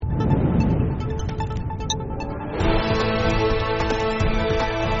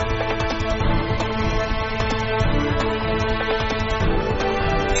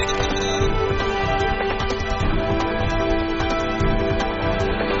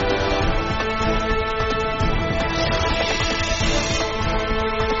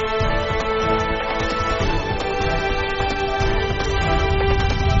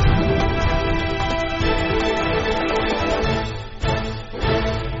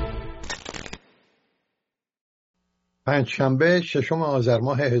پنجشنبه 6 آذر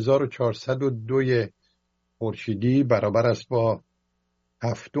ماه 1402 خورشیدی برابر است با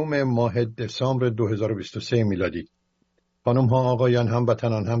 7 ماه دسامبر 2023 میلادی. خانم ها، آقایان،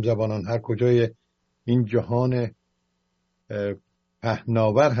 هموطنان، همزبانان، هر کجای این جهان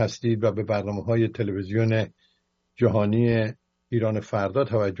پهناور هستید و به برنامه‌های تلویزیون جهانی ایران فردا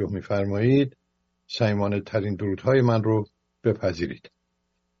توجه می‌فرمایید، صمیمانه ترین درودهای من رو بپذیرید.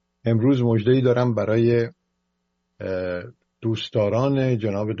 امروز مژده‌ای دارم برای دوستداران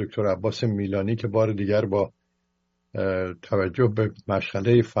جناب دکتر عباس میلانی که بار دیگر با توجه به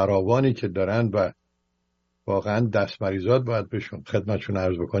مشغله فراوانی که دارن و واقعا دست مریضات باید بهشون خدمتشون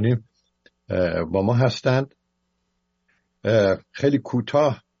عرض بکنیم با ما هستند. خیلی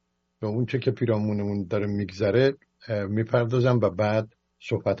کوتاه به اون چه که پیرامونمون داره میگذره میپردازم و بعد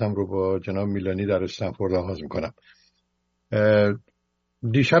صحبتم رو با جناب میلانی در استنفورد آغاز میکنم.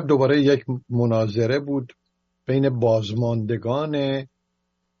 دیشب دوباره یک مناظره بود بین بازماندگان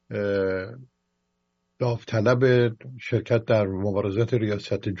داوطلب شرکت در مبارزات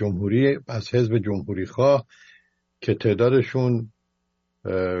ریاست جمهوری از حزب جمهوری خواه که تعدادشون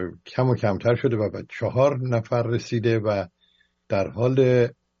کم و کمتر شده و به 4 نفر رسیده و در حال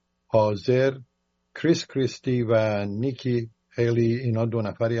حاضر کریس کریستی و نیکی هیلی اینا 2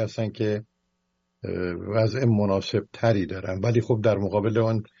 نفری هستن که وضع مناسب تری دارن، ولی خب در مقابل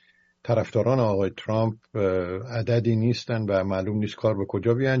آن طرفداران آقای ترامپ عددی نیستن و معلوم نیست کار به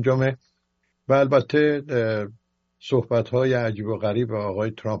کجا بیانجامه. و البته صحبت‌های عجیب و غریب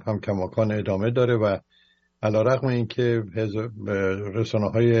آقای ترامپ هم کماکان ادامه داره و علیرغم اینکه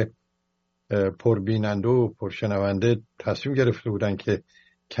رسانه‌های پربیننده و پرشنونده تصمیم گرفته بودن که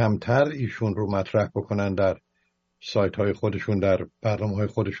کمتر ایشون رو مطرح بکنن در سایت‌های خودشون، در برنامه‌های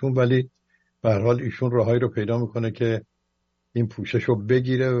خودشون، ولی به هر حال ایشون راههایی رو پیدا میکنه که این پوشش رو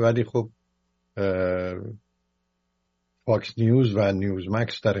بگیره. ولی خب فاکس نیوز و نیوز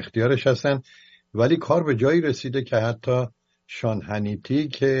مکس در اختیارش هستن، ولی کار به جایی رسیده که حتی شان هنیتی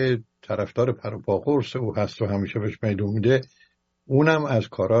که طرفدار پروپاقرص او هست و همیشه بهش میدون میده، اونم از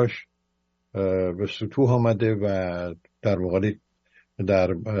کاراش به سطوح آمده و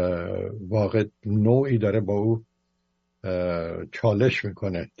در واقع نوعی داره با او چالش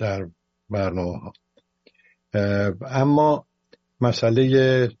میکنه در برنامه ها. اما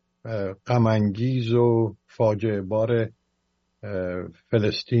مسئله غم‌انگیز و فاجعه بار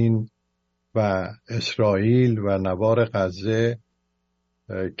فلسطین و اسرائیل و نوار غزه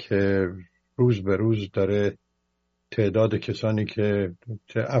که روز به روز داره تعداد کسانی که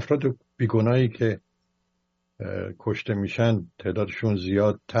افراد بیگناهی که کشته میشن تعدادشون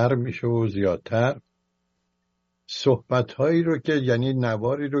زیادتر میشه و زیادتر. صحبت‌هایی رو که یعنی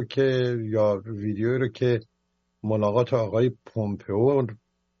نواری رو که یا ویدیویی رو که ملاقات آقای پومپئو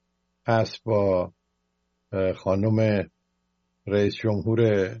هست با خانم رئیس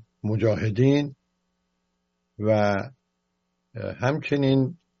جمهور مجاهدین و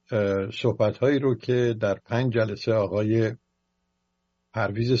همچنین صحبت‌هایی رو که در 5 جلسه آقای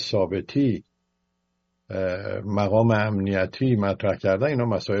پرویز ثابتی مقام امنیتی مطرح کردن، اینا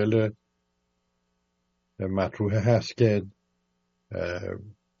مسائل مطروحه هست که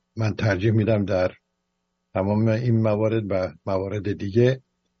من ترجیح میدم در تمام این موارد و موارد دیگه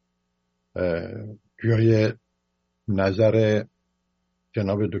جای نظر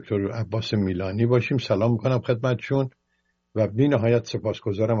جناب دکتر عباس میلانی باشیم. سلام میکنم خدمتشون و بی نهایت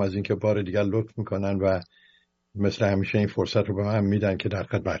سپاسگزارم از اینکه بار دیگر لطف میکنن و مثل همیشه این فرصت رو به من میدن که در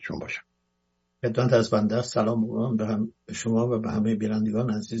خدمتشون باشم. خدمت از بنده سلام میکنم به شما و به همه بینندگان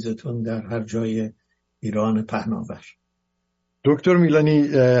عزیزتون در هر جای ایران پهناور. دکتر میلانی،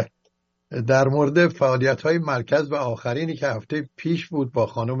 در مورد فعالیت‌های مرکز و آخرینی که هفته پیش بود با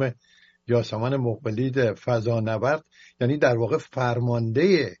خانم یاسمن مقبلی فضانورد، یعنی در واقع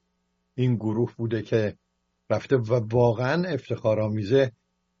فرمانده این گروه بوده که رفته و واقعا افتخارآمیزه،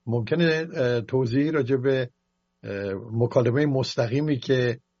 ممکنه توضیحی راجع به مکالمه مستقیمی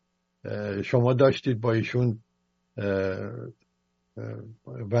که شما داشتید با ایشون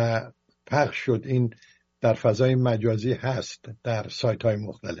و پخش شد این در فضای مجازی هست در سایت‌های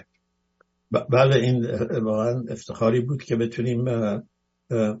مختلف؟ بله، این واقعا افتخاری بود که بتونیم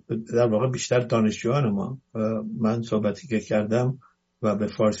در واقع بیشتر دانشجویان ما، من صحبتی که کردم و به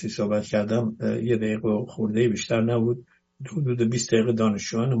فارسی صحبت کردم 1 دقیقه خورده بیشتر نبود، حدود 20 دقیقه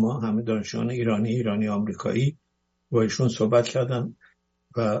دانشجویان ما، همه دانشجویان ایرانی آمریکایی با ایشون صحبت کردم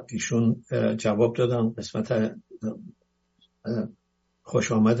و ایشون جواب دادن. قسمت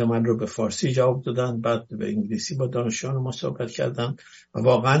خوش آمد من رو به فارسی جواب دادن، بعد به انگلیسی با دانشجویان ما صحبت کردم و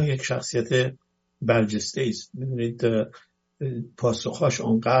واقعا یک شخصیت برجسته است. می‌دونید پاسخاش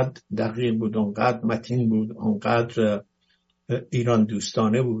اونقدر دقیق بود، اونقدر متین بود، اونقدر ایران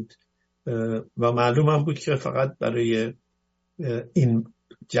دوستانه بود و معلوم هم بود که فقط برای این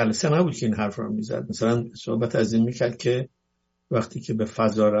جلسه نبود که این حرف رو میزد. مثلا صحبت از این میکرد که وقتی که به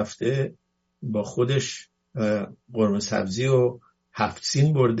فضا رفته با خودش قرمه سبزی و 7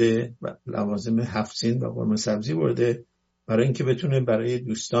 سین برده و لوازم 7 سین و قرمه سبزی برده برای اینکه بتونه برای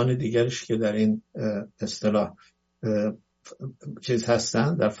دوستان دیگرش که در این اصطلاح چیز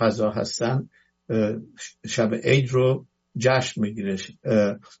هستن، در فضا هستن، شب عید رو جشن میگیره.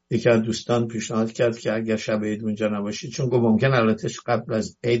 یکی از دوستان پیشنهاد کرد که اگر شب عید اونجا نباشید، چون گفت ممکن البته قبل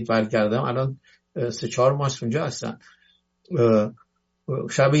از عید برگردم، الان 3-4 ماه اونجا هستن،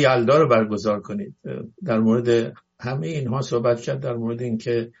 شب یلدا رو برگزار کنید. در مورد همه اینها صحبت کرد، در مورد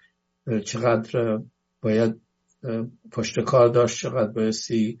اینکه چقدر باید پشت کار داشت، چقدر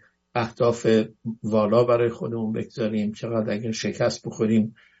بایستی اهداف والا برای خودمون بگذاریم، چقدر اگر شکست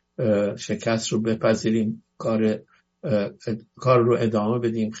بخوریم شکست رو بپذیریم، کار رو ادامه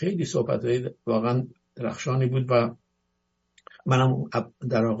بدیم. خیلی صحبت‌های واقعا درخشانی بود و منم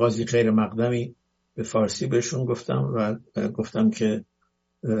در آغازی خیر مقدمی به فارسی بهشون گفتم و گفتم که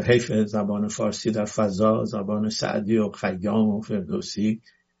حیف زبان فارسی در فضا، زبان سعدی و خیام و فردوسی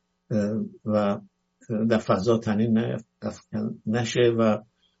و در فضا تنین نشه و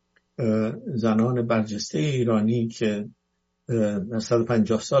زنان برجسته ایرانی که در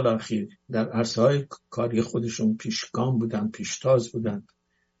 150 سال اخیر در عرصه‌های کاری خودشون پیشگام بودن، پیشتاز بودن،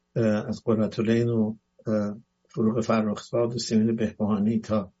 از قرةالعین و فروغ فرخزاد و سیمین بهبهانی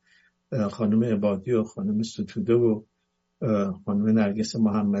تا خانم عبادی و خانم ستوده و خانم نرگس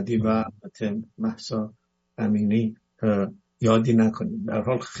محمدی و مهسا امینی یادی نکنیم. در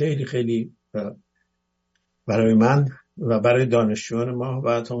حال خیلی خیلی برای من و برای دانشجویان ما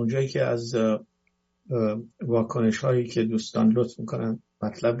و تا اونجایی که از واکنش هایی که دوستان لطف میکنن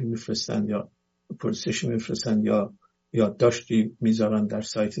مطلبی میفرستن یا پرسشی میفرستن یا یادداشتی میذارن در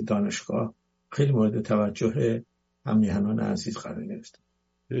سایت دانشگاه، خیلی مورد توجه همیهنان عزیز قرار گرفت.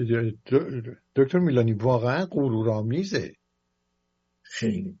 دکتر میلانی واقعا غرورآمیزه،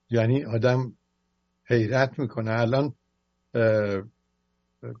 خیلی، یعنی آدم حیرت میکنه. الان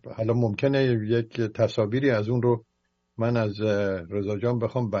حالا ممکنه یک تصاویری از اون رو من از رضا جان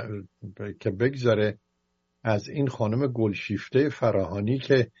بخوام که بگذاره، از این خانم گلشیفته فراهانی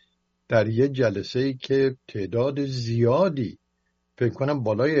که در یه جلسه‌ای که تعداد زیادی، فکر کنم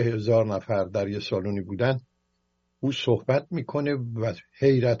بالای 1000 نفر در یه سالونی بودن، او صحبت میکنه و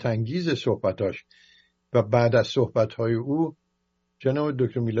حیرت انگیز صحبتاش و بعد از صحبتهای او جناب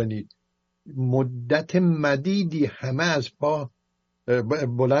دکتر میلانی مدت مدیدی همه از پا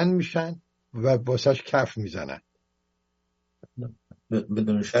بلند میشن و واسش کف میزنن.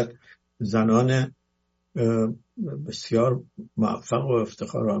 بدون شک زنان بسیار موفق و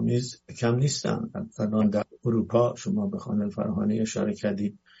افتخارآمیز کم نیستن. الان در اروپا شما به خانم فراهانی اشاره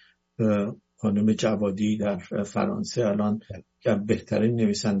کردید، خانم جوادی در فرانسه الان که بهترین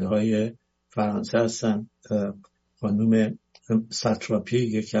نویسنده های فرانسه هستن، خانم ساتراپی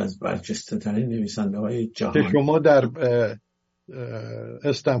یکی از برجسته ترین نویسنده های جهان. که شما در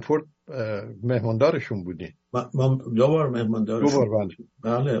استنفورد مهماندارشون بودین. ما 2 بار مهماندارشون. 2 بار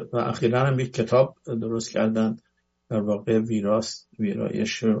بله. و اخیراً هم یک کتاب درست کردن، در واقع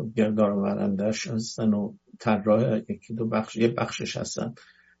ویرایش گردآورنده‌اش هستن و طراح 1-2 بخش، یه بخشش هستن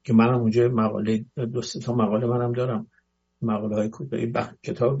که منم اونجا مقاله 2-3 تا مقاله منم دارم، مقاله های کوتاهی.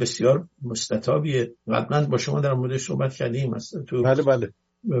 کتاب بسیار مستطابیه. قبلا با شما در موردش صحبت کردیم. تو بله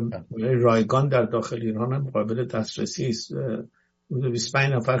رایگان در داخل ایران هم قابل دسترسی است.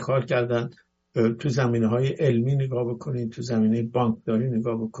 25 نفر کار کردن. تو زمینه‌های علمی نگاه بکنید، تو زمینه بانکداری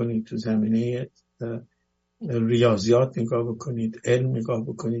نگاه بکنید، تو زمینه ریاضیات نگاه بکنید، علم نگاه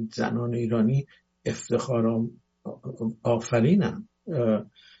بکنید. زنان ایرانی افتخار آفرینن.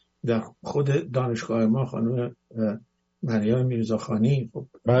 در خود دانشگاه ما خانم مریم میرزاخانی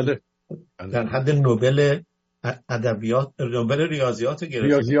بله در حد نوبل ادبیات، نوبل ریاضیات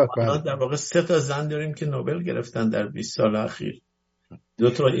گرفتن. در واقع 3 تا زن داریم که نوبل گرفتن در 20 سال اخیر. 2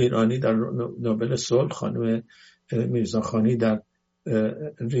 تا ایرانی در نوبل صلح، خانم میرزاخانی در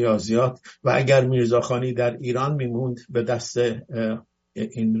ریاضیات. و اگر میرزاخانی در ایران میموند، به دست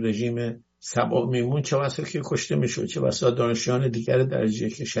این رژیم سبا میموند، چه بسا که کشته میشد، چه بسا دانشجویان دیگر درجه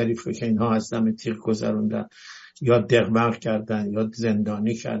که شریف که اینها از دم تیغ گذروندن یا دغدغه کردن یا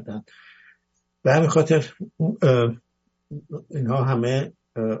زندانی کردن. به همین خاطر اینها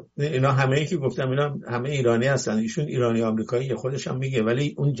همه که گفتم اینا همه ایرانی هستن. ایشون ایرانی آمریکایی خودش هم میگه،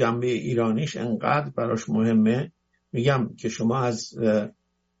 ولی اون جنبه ایرانیش انقدر براش مهمه. میگم که شما از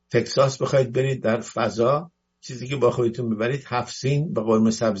تکساس بخواید برید در فضا چیزی که با خودتون ببرید 7 سین به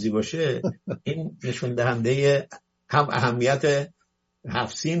قرمه سبزی باشه، این نشون دهنده هم اهمیت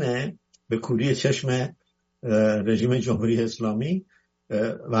 7 سینه به کوری چشم رژیم جمهوری اسلامی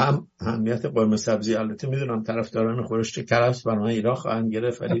و هم اهمیت قرمه سبزی. البته میدونم طرفداران خورشت کرفس برنامه ایران خواهند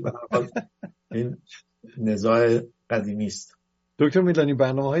گرفت، ولی به هر حال این نزاع قدیمی است. دکتر میلانی،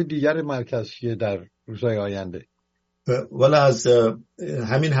 برنامه‌های دیگر مرکز چیه در روزهای آینده؟ والا از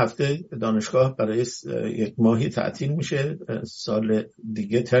همین هفته دانشگاه برای 1 ماهی تعطیل میشه. سال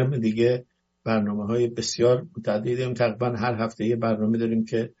دیگه، ترم دیگه، برنامه‌های بسیار متعددی داریم. تقریبا هر هفته یه برنامه داریم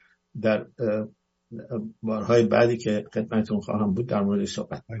که در بارهای بعدی که خدمتتون خواهم بود در مورد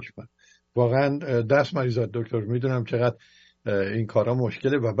صحبت. واقعا دست مریضات دکتر، میدونم چقدر این کارا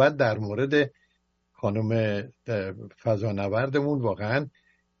مشکله. و بعد در مورد خانم فضانوردمون، واقعا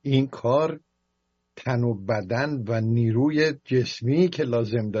این کار تن و بدن و نیروی جسمی که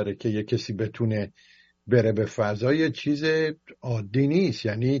لازم داره که یه کسی بتونه بره به فضا یه چیز عادی نیست.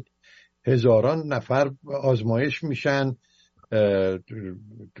 یعنی هزاران نفر آزمایش میشن،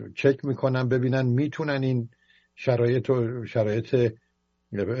 چک میکنن ببینن میتونن این شرایط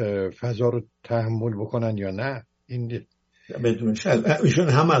فضا رو تحمل بکنن یا نه. این بدون شک ایشون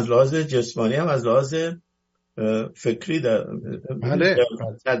هم از لحاظ جسمانی هم از لحاظ فکری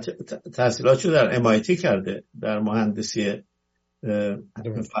تحصیلاتشو در MIT کرده در مهندسی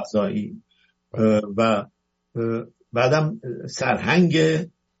فضایی و بعدم سرهنگ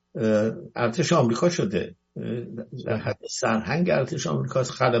ارتش آمریکا شده. سرهنگ ارتش آمریکا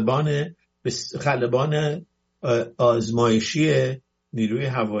خلبان آزمایشی نیروی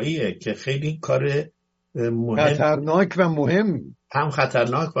هواییه که خیلی کار خطرناک و مهم، هم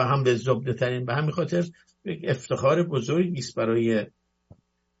خطرناک و هم به زبده ترین. به همین خاطر یک افتخار بزرگی است برای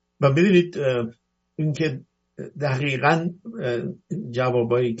و ببینید این که دقیقاً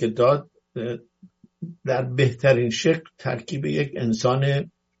جوابایی که داد در بهترین شکل ترکیب یک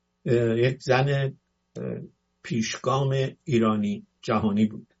انسان، یک زن پیشگام ایرانی جهانی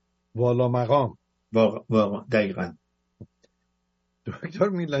بود، والا مقام. واقعا دقیقاً. دکتر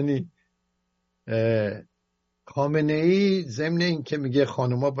میلانی، خامنه‌ای ضمن این که میگه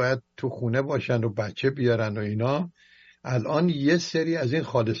خانوما باید تو خونه باشن و بچه بیارن و اینا، الان یه سری از این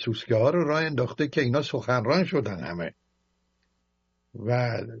خاله سوسکه ها رو راه انداخته که اینا سخنران شدن همه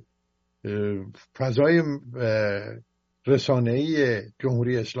و فضای رسانه‌ای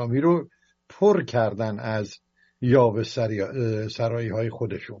جمهوری اسلامی رو پر کردن از یاوه سرایی های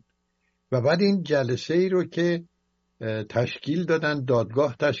خودشون. و بعد این جلسه ای رو که تشکیل دادن،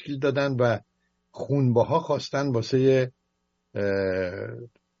 دادگاه تشکیل دادن و خونباها خواستن واسه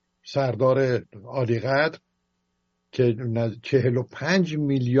سردار عالیقدر که 45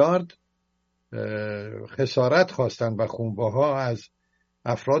 میلیارد خسارت خواستن و خونباها از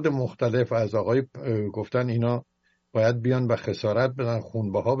افراد مختلف، از آقای گفتن اینا باید بیان و خسارت بدن،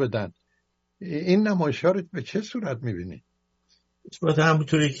 خونباها بدن. این نمایش ها رو به چه صورت میبینی؟ صورت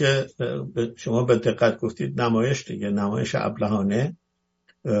همونطوری که شما به دقت گفتید، نمایش دیگه، نمایش ابلهانه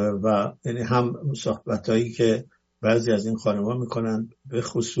و یعنی هم صحبتایی که بعضی از این خانم‌ها میکنن، به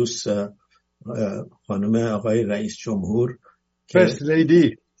خصوص خانم آقای رئیس جمهور فرست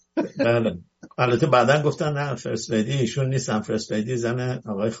لیدی. بله، البته بعدن گفتن نه فرست لیدی ایشون نیستن، فرست لیدی زن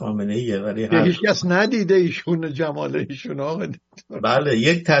آقای خامنه‌ایه، ولی هیچ کس ندیده ایشون، جمال ایشون. آقا بله،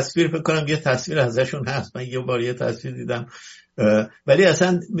 یک تصویر فکر کنم یه تصویر ازشون هست، من یه بار یه تصویر دیدم، ولی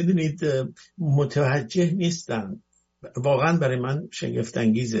اصلا میدونید متوجه نیستن. واقعا برای من شگفت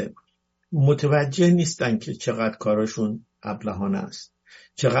انگیزه، متوجه نیستن که چقدر کارشون ابلهانه است،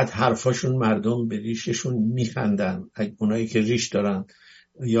 چقدر حرفاشون مردم به ریششون میخندن، اونایی که ریش دارن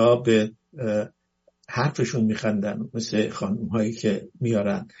یا به حرفشون میخندن، مثل خانم هایی که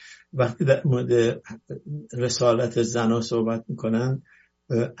میارن وقتی در مورد رسالت زنا صحبت میکنن،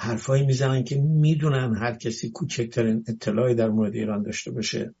 حرفایی میزنن که میدونن هر کسی کوچکترین اطلاعی در مورد ایران داشته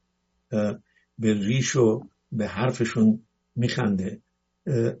باشه به ریش و به حرفشون میخنده.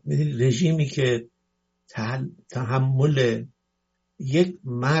 رژیمی که تحمل یک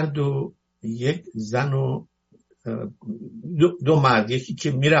مرد و یک زن و دو مرد، یکی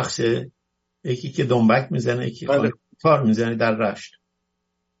که میرقصه، یکی که دنبک میزنه، یکی تار میزنه در رشت.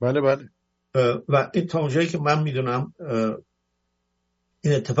 بله بله. و این تا اونجایی که من میدونم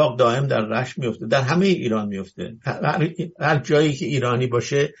این اتفاق دائم در رشت میفته، در همه ایران میفته. هر جایی که ایرانی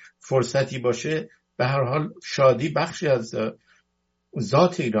باشه، فرصتی باشه، به هر حال شادی بخشی از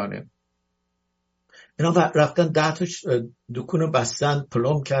ذات ایرانه. اینا رفتن 10 تا دکون بستن،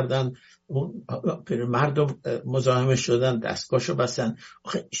 پلم کردن، مردم مزاحمش شدن، دستگاهشو بستن.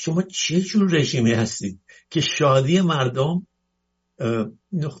 آخه شما چه جور رژیمی هستید که شادی مردم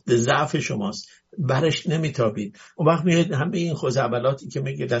نقطه ضعف شماست؟ برش نمیتابید. اون وقت میاد همه این خزعبلاتی که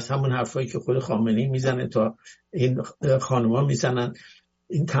میگه از همون حرفایی که خود خامنه‌ای میزنه تا این خانوما میزنن،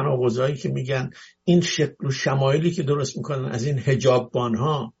 این تناقضایی که میگن، این شکل و شمایلی که درست میکنن از این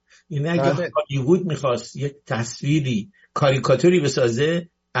حجاببان‌ها. این اگه هالیوود میخواست یک تصویری کاریکاتوری بسازه،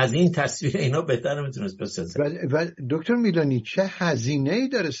 از این تصویر اینا بهتر میتونست بسازه. و دکتر میلانی چه هزینه‌ای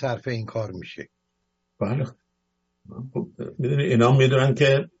داره صرف این کار میشه؟ بله میدونی اینا میدونن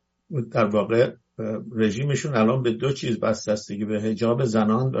که در واقع رژیمشون الان به دو چیز بسته است دیگه، به حجاب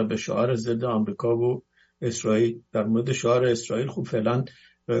زنان و به شعار ضد آمریکا و اسرائیل. در مورد شعار اسرائیل خوب فعلا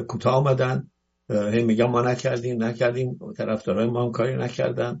کوتاه آمدن، هی میگن ما نکردیم، طرفدارای ما هم کاری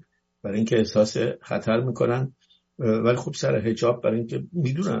نکردن برای اینکه احساس خطر میکنن، ولی خوب سر حجاب برای اینکه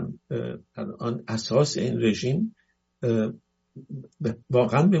میدونن الان اساس این رژیم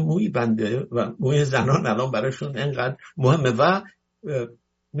واقعا به موی بنده و موی زنان الان برایشون انقدر مهمه و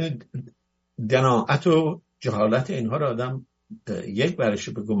دناعت و جهالت اینها رو آدم یک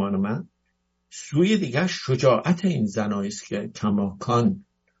برشه به گمان من، سوی دیگه شجاعت این زنایی است که کماکان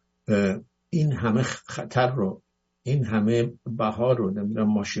این همه خطر رو، این همه بها رو، نمیدونم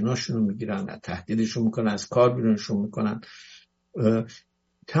ماشیناشون رو میگیرن، تهدیدشون میکنن، از کار بیرونشون میکنن.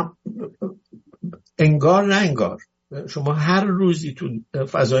 انگار نه انگار شما هر روزی تو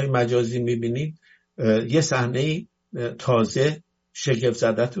فضای مجازی میبینید یه صحنه تازه شگفت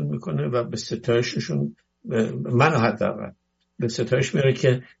زدتون میکنه و به ستایششون، من حداقل به ستایش میاره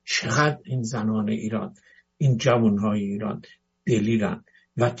که چقدر این زنان ایران، این جوانهای ایران دلیرن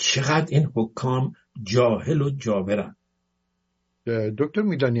و چقدر این حکام جاهل و جابرن. دکتر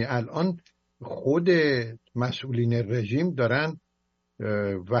میلانی الان خود مسئولین رژیم دارن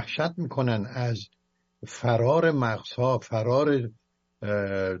وحشت میکنن از فرار مغزها، فرار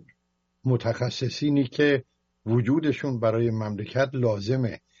متخصصینی که وجودشون برای مملکت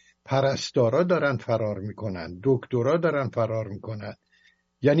لازمه. پرستارا دارن فرار میکنن، دکترا دارن فرار میکنن،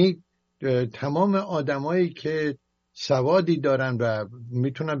 یعنی تمام آدمایی که سوادی دارن و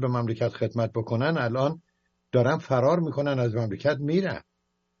میتونن به مملکت خدمت بکنن الان دارن فرار میکنن، از مملکت میرن.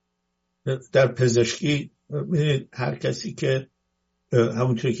 در پزشکی هر کسی که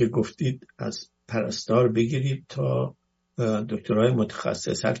همونطوری که گفتید از پرستار بگیرید تا دکترای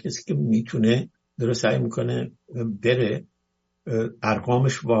متخصص، هر کسی که میتونه داره سعی میکنه بره.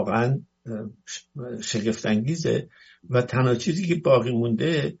 ارقامش واقعا شگفت‌انگیزه و تنها چیزی که باقی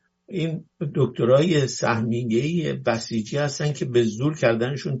مونده این دکترای سهمیه‌ای بسیجی هستن که به زور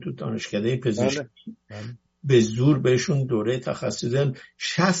کردنشون تو دانشکده پزشکی، به زور بهشون دوره تخصصی دادن.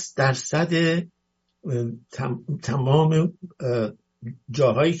 60% تمام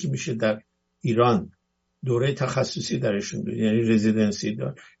جاهایی که میشه در ایران دوره تخصصی درشون داره، یعنی رزیدنسی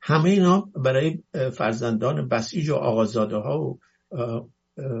دار، همه اینا برای فرزندان بسیج و آقازاده ها و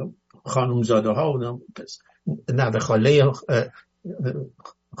خانمزاده ها و نوه خاله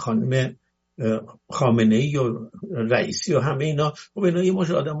خانم خامنه‌ای و رئیسی و همه اینا. خب اینا یه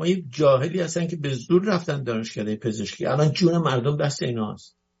مش آدمای جاهلی هستن که به زور رفتن دانشکده پزشکی، الان جون مردم دست اینا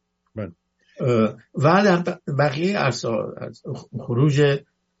هست. و در بقیه عرصه‌ها خروج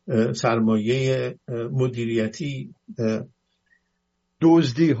سرمایه مدیریتی،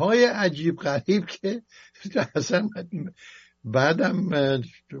 دزدی های عجیب غریب که اصلا بعدم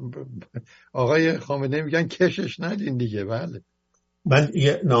آقای خامنه‌ای میگن کشش ندین دیگه. بله من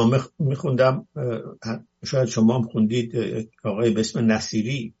یه نامه میخوندم، شاید شما هم خوندید، آقای به اسم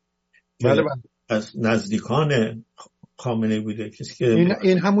نصیری، بله از نزدیکان خامنه‌ای بوده، کسی که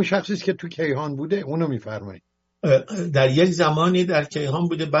این همون شخصی است که تو کیهان بوده، اونو میفرمایید. در یک زمانی در کیهان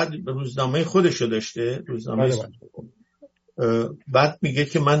بوده، بعد روزنامه خودشو داشته، روزنامه بعد میگه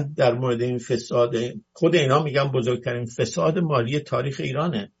که من در مورد این فساد، خود اینا میگن بزرگترین فساد مالی تاریخ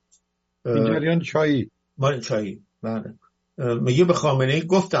ایرانه، این جریان چایی مال چایی. بله میگه به خامنه‌ای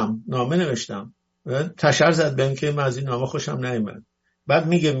گفتم، نامه نوشتم، تشر زد بهم که من از این نامه خوشم نیامد. بعد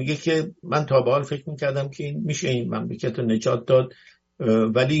میگه که من تا به حال فکر میکردم که این میشه این مملکت رو نجات داد،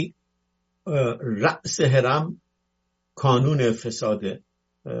 ولی رأس هرم کانون فساده،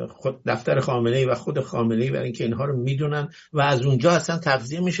 خود دفتر خامنه‌ای و خود خامنه‌ای، برای اینکه اینها رو میدونن و از اونجا اصلا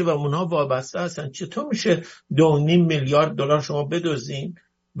تغذیه میشه و اونها وابسته هستن. چطور میشه 2.5 میلیارد دلار شما بدزدین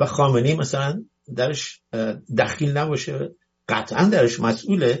و خامنه‌ای مثلا درش دخیل نباشه؟ قطعا درش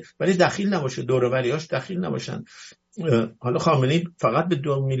مسئوله ولی دخیل نباشه، دور و بریاش دخیل نباشن. حالا خامنه‌ای فقط به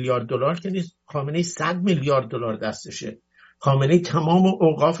 2 میلیارد دلار که نیست، خامنه‌ای 100 میلیارد دلار دستشه، خامنه‌ای تمام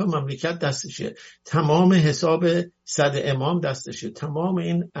اوقاف مملکت دستشه، تمام حساب صد امام دستشه، تمام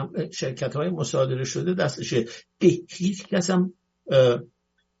این شرکت‌های مصادره شده دستشه. هیچ کس هم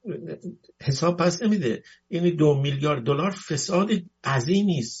حساب پس نمیده. این 2 میلیارد دلار فساد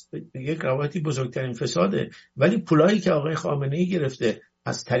عظیمی است، یک روایتی بزرگترین فساده. ولی پولایی که آقای خامنه‌ای گرفته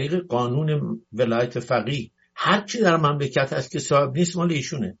از طریق قانون ولایت فقیه، هر چی در مملکت هست که صاحب نیست مال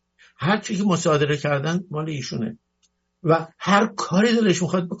ایشونه، هر چی که مصادره کردن مال ایشونه و هر کاری دلش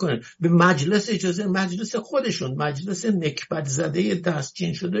میخواد بکنه. به مجلس اجازه، مجلس خودشون، مجلس نکبت زده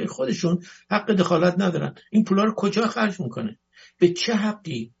دستچین شده خودشون حق دخالت ندارن. این پولا رو کجا خرج میکنه؟ به چه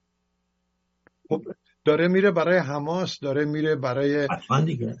حقی؟ خب داره میره برای حماس، داره میره برای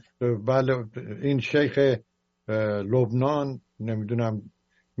دیگه. بله این شیخ لبنان، نمیدونم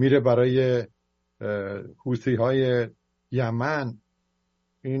میره برای حوثی های یمن،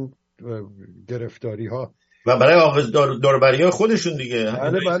 این گرفتاری ها و برای آغاز دوربری های خودشون دیگه.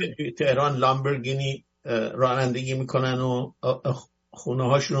 بله. تهران لامبورگینی رانندگی میکنن و خونه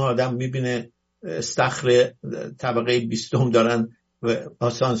هاشون آدم میبینه استخر طبقه 20 دارن و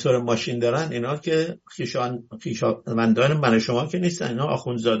آسانسور ماشین دارن. اینا که خویشاوندان من شما که نیستن، اینا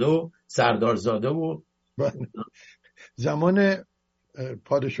آخوندزاده و سردارزاده و زمان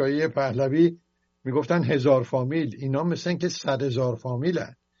پادشاهی پهلوی میگفتن 1000 فامیل، اینا مثل این که 100,000 فامیل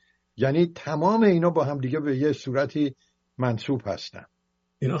هست. یعنی تمام اینا با هم دیگه به یه صورتی منسوب هستن.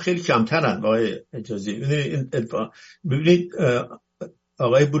 اینا خیلی کمترن آقای حجازی. ببینید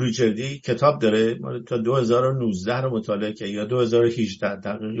آقای بروجردی کتاب داره تا 2019 رو مطالعه کرد یا 2018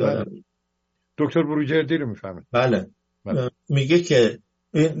 دقیقاً. دکتر بروجردی رو میفهمید. بله. میگه که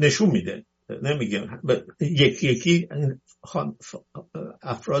نشون میده، نمیگه یکی یکی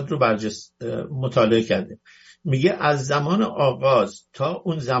افراد رو مطالعه کرده. میگه از زمان آغاز تا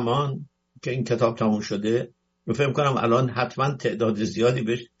اون زمان که این کتاب تموم شده، من فکر کنم الان حتما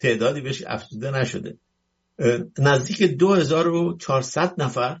تعدادی بهش افزوده نشده، نزدیک 2400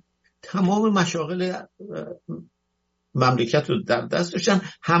 نفر تمام مشاغل مملکت رو در دست داشتن،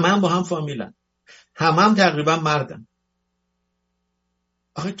 همه با هم فامیلن، همه تقریبا مردن.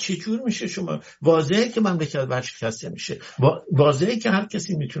 آخه چجور میشه شما؟ واضحه که مملکت ورشکسته میشه، واضحه که هر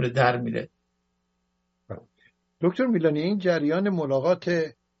کسی میتونه در میره. دکتر میلانی، این جریان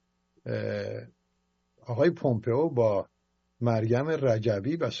ملاقات آقای پومپئو با مریم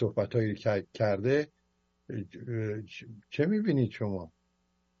رجبی و صحبت‌هایی که کرده چه میبینید شما؟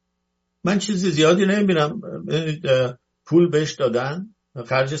 من چیزی زیادی نمیبینم. پول بهش دادن،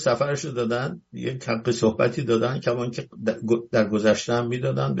 خرج سفرش رو دادن، یک حق صحبتی دادن کمان که در گذشته هم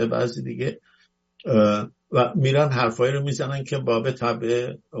میدادن به بعضی دیگه، و میرن حرفایی رو میزنن که باب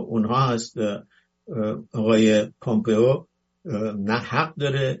طبع اونها هست. آقای پومپئو نه حق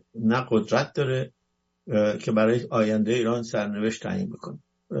داره نه قدرت داره که برای آینده ایران سرنوشت تعیین بکنه.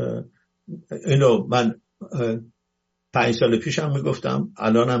 اینو من 5 سال پیشم میگفتم،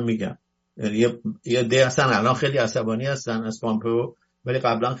 الانم میگم. یه ده اصلا الان خیلی عصبانی هستن از پومپئو، ولی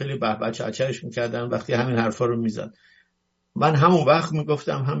قبلا خیلی بهبه چهچهش میکردن وقتی همین حرفا رو میزد. من همون وقت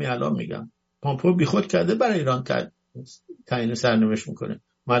میگفتم، همین الان میگم، پومپئو بیخود کرده برای ایران تعیین سرنوشت میکنه.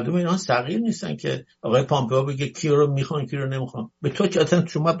 مردم ایران صغیر نیستن که آقای پومپئو بگه کی رو میخوان کی رو نمیخوان. به تو که اصلا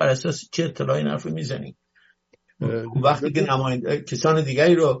شما بر اساس چه اطلاعی حرف میزنی؟ وقتی که کسان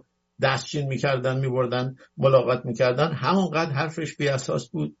دیگری رو دستچین میکردن، میبردن ملاقات میکردن، همونقدر حرفش بی اساس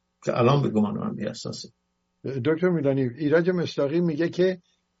بود که الان به گمان من بی اساسه. دکتر میلانی، ایرج مصداقی میگه که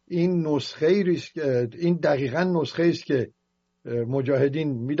این این دقیقاً نسخه است که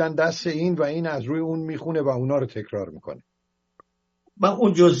مجاهدین میدن دست این و این از روی اون میخونه و اونا رو تکرار میکنه. من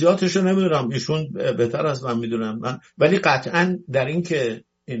اون جزئیاتش رو نمیدونم، ایشون بهتر از من میدونم، ولی قطعاً در این که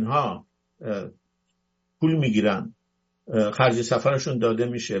اینها پول میگیرن، خرج سفرشون داده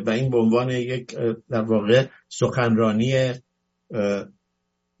میشه و این به عنوان یک در واقع سخنرانی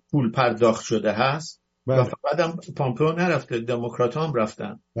پول پرداخت شده هست. بله. و فقط هم پومپئو نرفته، دموکرات هم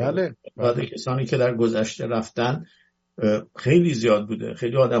رفتن. بله. بعد کسانی که در گذشته رفتن خیلی زیاد بوده.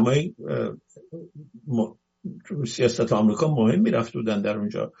 خیلی آدمای سیاست آمریکا مهم میرفت بودن در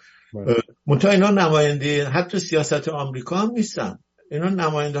اونجا. منتها اینا نماینده حتی سیاست آمریکا هم نیستن، اینا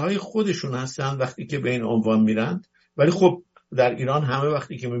نماینده های خودشون هستن وقتی که به این عنوان میرن. ولی خب در ایران همه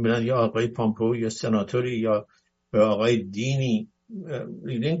وقتی که میبینن یا آقای پومپئو یا سناتوری یا آقای دینی،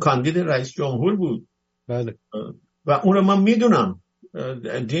 این کاندید رئیس جمهور بود. بله. و اون رو من میدونم،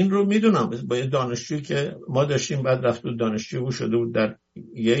 دین رو میدونم، با یه دانشجویی که ما داشتیم بعد رفت بود دانشجو شده بود در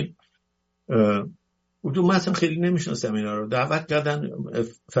یه اردو، من اصلا خیلی نمیشناسم اینا رو. دعوت کردن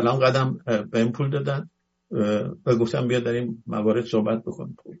فلان قدم به این پول دادن و گفتم بیا در این موارد صحبت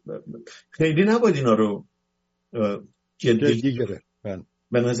بکن. خیلی نباید اینا رو جدی گرفت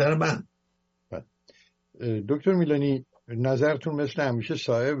به نظر من. دکتر میلانی، نظرتون مثل همیشه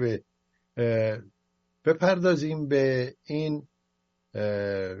صاحب. بپردازیم به این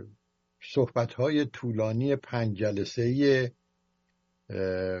صحبت‌های طولانی 5 جلسه‌ای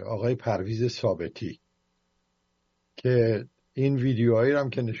آقای پرویز ثابتی که این ویدیوهایی رو هم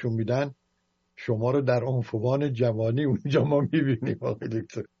که نشون میدن شما رو در عنفوان جوانی اونجا ما میبینیم آقای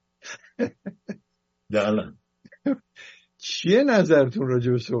دکتر. دقیقا. چیه نظرتون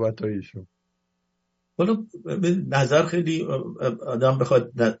راجع به صحبت‌هایشون؟ حالا نظر خیلی آدم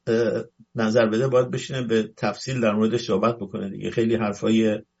بخواد نظر بده باید بشینه به تفصیل در موردش صحبت بکنه دیگه. خیلی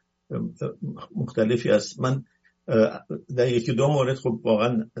حرفای مختلفی هست. من در یکی دو مورد خب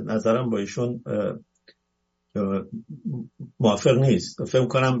واقعا نظرم با ایشون موافق نیست. فکر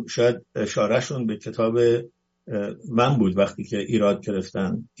کنم شاید اشارهشون به کتاب من بود وقتی که ایراد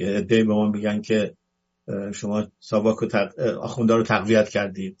گرفتن که عده‌ای به ما میگن که شما ساواک و آخونده رو تقویت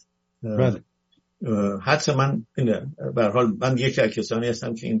کردید. بله. حدس من اینه. به هر حال من یکی از کسانی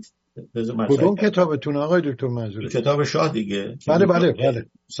هستم که این کدوم کتابتون آقای دکتر منظوره؟ کتاب شاه دیگه. بله.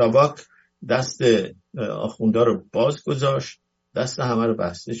 ساواک دست آخونده رو باز گذاشت، دست همه رو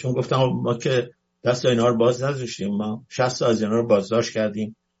بسته. چون گفتم ما که دست اینا رو باز نذاشتیم، ما 60 از اینا رو بازداشت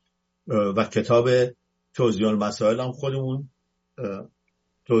کردیم و کتاب توضیح المسائل هم خودمون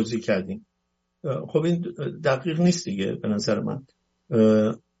توضیح کردیم. خب این دقیق نیست دیگه به نظر من.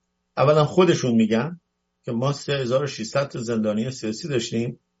 اولا خودشون میگن که ما 3600 تا زندانی سیاسی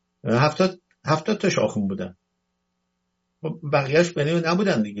داشتیم، 70 تاش آخوند بودن. خب بقیهش بنی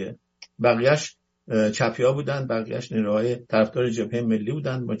نبودن دیگه، بقیهش چپیا بودن، بقیهش نیروهای طرفدار جبهه ملی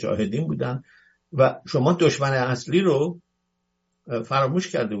بودن، مجاهدین بودن و شما دشمن اصلی رو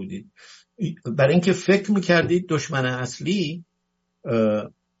فراموش کرده بودید. برای اینکه فکر میکردید دشمن اصلی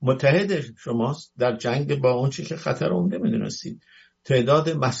متحد شماست در جنگ با اون چی که خطر عمده میدونستید. تعداد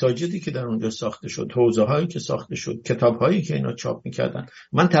مساجدی که در اونجا ساخته شد، حوزه هایی که ساخته شد، کتاب هایی که اینا چاپ میکردن.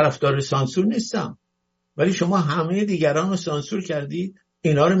 من طرفدار سانسور نیستم، ولی شما همه دیگران رو سانسور کردید،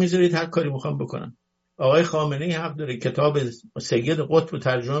 اینا رو میذارید هر کاری میخوام بکنن. آقای خامنه‌ای حق داره کتاب سید قطب رو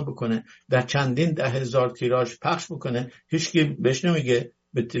ترجمه بکنه، در چندین 10,000 تیراژ پخش بکنه، هیچکی بهش نمیگه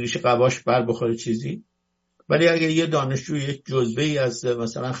به تریش قواش بر بخوره چیزی. ولی اگه یه دانشجو یک جزوه‌ای از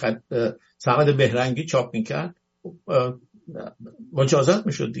مثلا صمد بهرنگی چاپ میکرد مجازات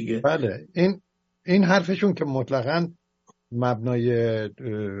میشد دیگه. بله. این حرفشون که مطلقاً مبنای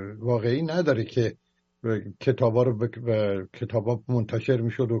واقعی نداره که کتابا منتشر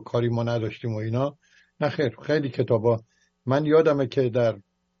میشد و کاری ما نداشتیم و اینا. نه خیر، خیلی کتابا. من یادمه که در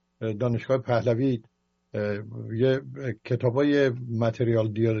دانشگاه پهلوی یه کتابای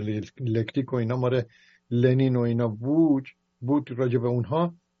متریال دیالکتیک و اینا ماره لنین و اینا بود راجع به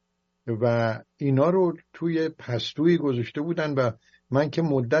اونها و اینا رو توی پستویی گذاشته بودن و من که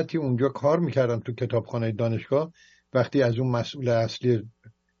مدتی اونجا کار میکردم تو کتابخانه دانشگاه، وقتی از اون مسئول اصلی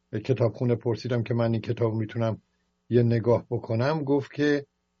کتابخونه پرسیدم که من این کتاب میتونم یه نگاه بکنم، گفت که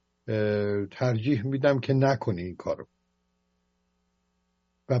ترجیح میدم که نکنی این کارو.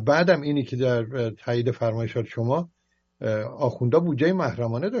 و بعدم اینی که در تایید فرمایشات شما، آخوندا بودجه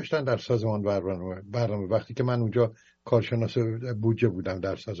محرمانه داشتن در سازمان برنامه وقتی که من اونجا کارشناس بودجه بودم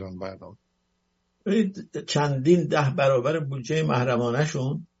در سازمان برنامه. چندین 10 برابر بودجه محرمانه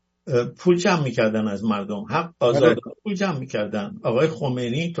شون پول جمع میکردن از مردم، حق آزاد پول جمع میکردن. آقای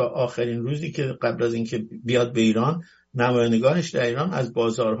خمینی تا آخرین روزی که قبل از اینکه بیاد به ایران، نمایندگانش در ایران از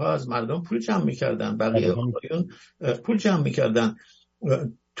بازارها از مردم پول جمع میکردن، بقیه آقایون پول جمع میکردن.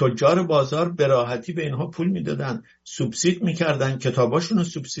 تجار بازار به راحتی به اینها پول میدادن، سوبسید میکردن، کتاباشون رو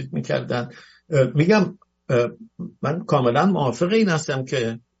سوبسید میکردن. میگم من کاملا موافق این هستم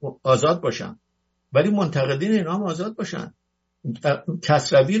که آزاد باشن، ولی منتقدین اینا هم آزاد باشن.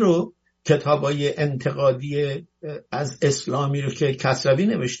 کسروی رو، کتابای انتقادی از اسلامی رو که کسروی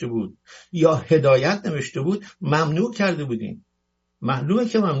نوشته بود یا هدایت نوشته بود ممنوع کرده بودیم. معلومه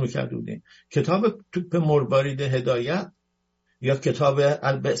که ممنوع کرده بودیم. کتاب توپ مروارید هدایت یا کتاب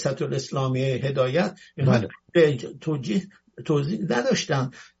البعثة الاسلامیه هدایت اینها توضیح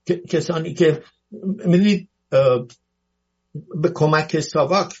نداشتن. کسانی که می‌بینید به کمک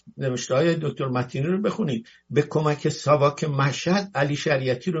ساواک، نوشته های دکتر متینی رو بخونید، به کمک ساواک مشهد علی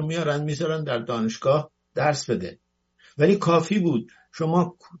شریعتی رو میذارن در دانشگاه درس بده. ولی کافی بود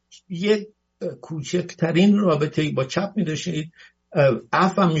شما یک کوچکترین رابطه‌ای با چپ می‌داشتید،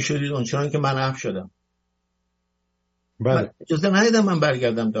 عفو می‌شدید اونچنان که من عفو شدم. بله. اجازه ندیدم من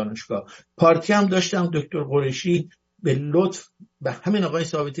برگردم دانشگاه. پارتی هم داشتم، دکتر قریشی به لطف به همین آقای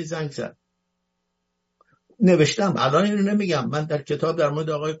ثابتی زنگ زد. نوشتم، الان اینو نمیگم، من در کتاب در مورد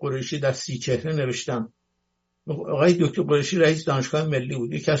آقای قریشی در 30 چهره نوشتم. آقای دکتر قریشی رئیس دانشگاه ملی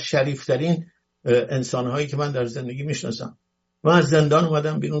بود، یکی از شریفترین انسان‌هایی که من در زندگی میشناسم. من از زندان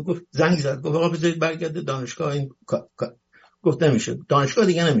اومدم بیرون، گفت زنگ زد، گفت آقا بذارید برگرده دانشگاه. این گفت نمیشه، دانشگاه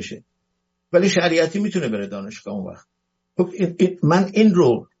دیگه نمیشه، ولی شریعتی میتونه بره دانشگاه اون وقت. خب من این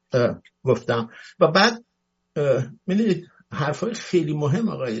رو گفتم. و بعد میدونید حرفای خیلی مهم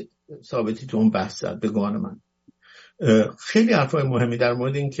آقای ثابتی تو اون بحث زد. به گمان من خیلی حرفای مهمی در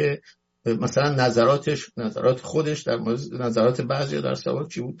مورد این که مثلا نظرات خودش در مورد نظرات بعضی در سوال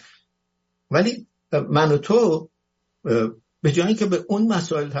چی بود، ولی من و تو به جای اینکه به اون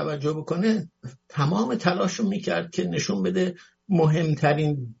مسائل توجه بکنه تمام تلاش رو میکرد که نشون بده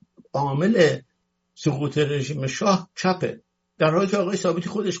مهمترین عامل سقوط رژیم شاه چپه، در حالی که آقای ثابتی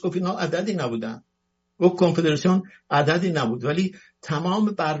خودش گفت اینا عددی نبودن، گفت کنفدراسیون عددی نبود، ولی تمام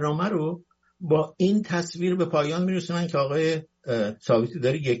برنامه رو با این تصویر به پایان میرسونن که آقای ثابتی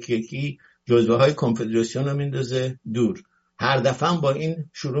داره یکی یکی جزوه های کنفدراسیون رو میندازه دور. هر دفعه هم با این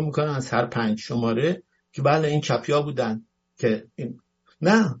شروع میکنن از هر 5 شماره که بله این چپیا بودن، که این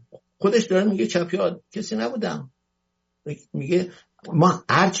نه، خودش داره میگه چپیا کسی نبودن، میگه ما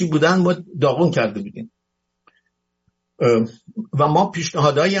هرچی بودن ما داغون کرده بودیم و ما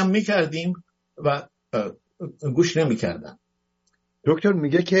پیشنهادایی هم میکردیم و گوش نمیکردن. دکتر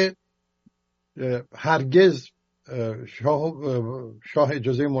میگه که هرگز شاه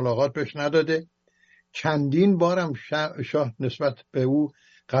اجازه ملاقات بهش نداده، چندین بارم شاه نسبت به او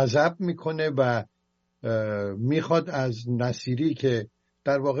غضب میکنه و میخواد از نصیری که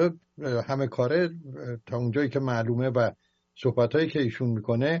در واقع همه کاره تا اونجایی که معلومه و صحبتایی که ایشون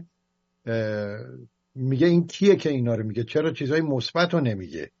میکنه، میگه این کیه که اینا رو میگه، چرا چیزای مثبت رو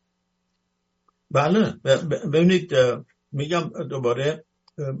نمیگه؟ بله ببینید میگم دوباره،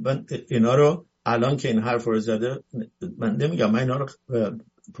 من اینا رو الان که این حرف رو زده من نمیگم، من اینا رو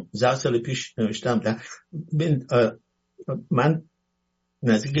 10 سال پیش نوشتم. من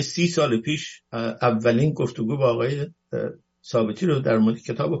نزدیک 30 سال پیش اولین گفتگو با آقای ثابتی رو در مورد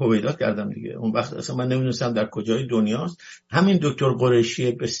کتاب هویدا کردم دیگه. اون وقت اصلا من نمیدونستم در کجای دنیاست. همین دکتر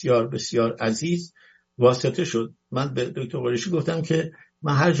قریشی بسیار بسیار عزیز واسطه شد. من به دکتر قریشی گفتم که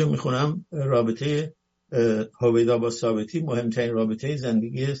من هر جا میخونم رابطه هویدا با ثابتی مهمترین رابطه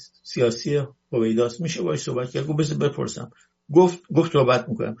زندگی سیاسی هویداست، میشه باهاش صحبت کرد؟ گفت بپرسم. گفت صحبت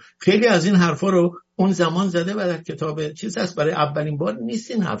میکنم. خیلی از این حرفا رو اون زمان زده و در کتاب چیز هست، برای اولین بار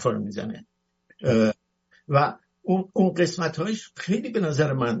نیست این حرفا رو میزنه و اون قسمت‌هایش خیلی به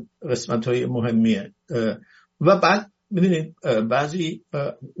نظر من قسمت‌های مهمیه. و بعد ببینید بعضی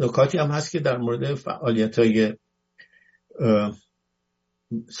نکاتی هم هست که در مورد فعالیت‌های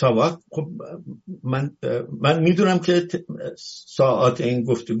ساواک، خب من میدونم که ساعات این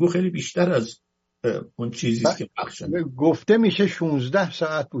گفتگو خیلی بیشتر از اون چیزیست که پخش شده. گفته میشه 16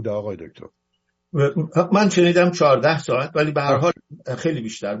 ساعت بوده آقای دکتر. من شنیدم 14 ساعت، ولی به هر حال خیلی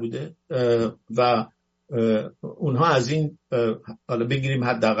بیشتر بوده و اونها از این حالا بگیریم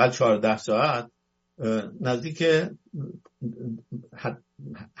حداقل 14 ساعت نزدیک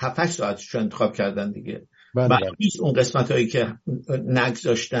 7-8 ساعتش انتخاب کردن دیگه. معلوم نیست اون قسمت هایی که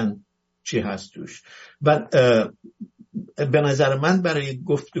نگذاشتن چی هست توش. و به نظر من برای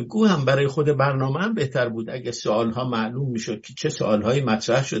گفتگو هم برای خود برنامه هم بهتر بود اگه سوالها معلوم میشد که چه سوالهایی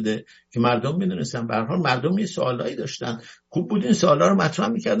مطرح شده که مردم میدونستن. به هر حال مردم یه سوالهایی داشتن، خوب بود این سوالها رو مطرح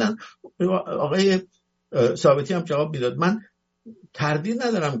میکردن، آقای ثابتی هم جواب میداد. من تردید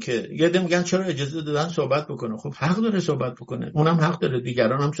ندارم که یه عده میگن چرا اجازه دادن صحبت بکنه. خب حق داره صحبت بکنه، اونم حق داره،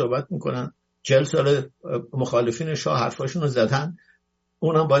 دیگران هم صحبت میکنن. 40 سال مخالفین شاه حرفاشون رو زدن،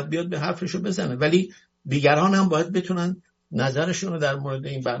 اونم باید بیاد به حرفشو بزنه، ولی دیگران هم باید بتونن نظرشون رو در مورد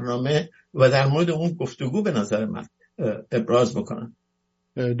این برنامه و در مورد اون گفتگو به نظر من ابراز بکنن.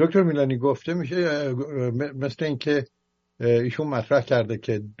 دکتر میلانی گفته میشه مثل این که ایشون مطرح کرده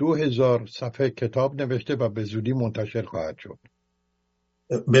که 2000 صفحه کتاب نوشته و به زودی منتشر خواهد شد.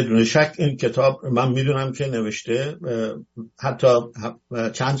 بدون شک این کتاب من میدونم که نوشته، حتی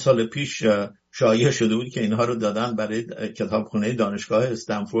چند سال پیش شایعه شده بود که اینها رو دادن برای کتابخونه دانشگاه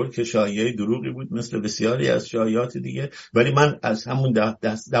استنفورد که شایعه دروغی بود مثل بسیاری از شایعات دیگه، ولی من از همون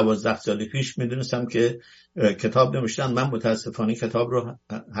 12 سال پیش میدونستم که کتاب نوشتن. من متاسفانه کتاب رو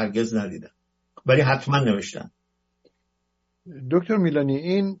هرگز ندیدم، ولی حتما نوشتن. دکتر میلانی،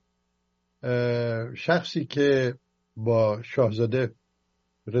 این شخصی که با شاهزاده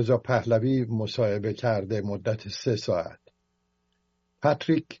رضا پهلوی مصاحبه کرده مدت 3 ساعت،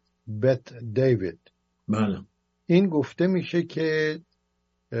 پاتریک بت دیوید، بله، این گفته میشه که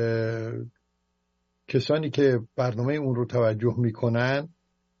کسانی که برنامه اون رو توجه میکنن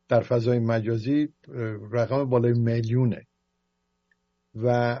در فضای مجازی رقم بالای میلیونه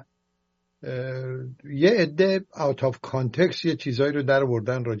و یه عده out of context یه چیزایی رو در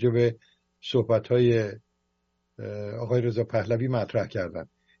آوردن راجع به صحبت‌های آقای رضا پهلوی مطرح کردن.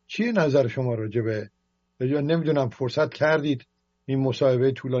 چیه نظر شما راجع به یا نمیدونم فرصت کردید این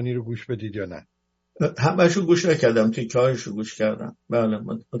مصاحبه طولانی رو گوش بدید یا نه؟ همه‌شو گوش نکردم، تیکه‌هاشو گوش کردم. بله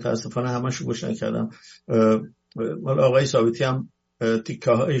متاسفانه همه‌شو گوش نکردم. مال آقای ثابتی هم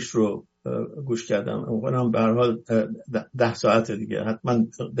تیکه‌هایش رو گوش کردم. اونم به هر حال 10 ساعت دیگه. حتما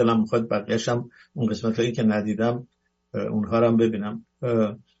دلم میخواد بقیه‌اش هم اون قسمتایی که ندیدم اونها رو هم ببینم.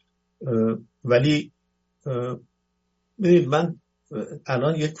 ولی ببینید من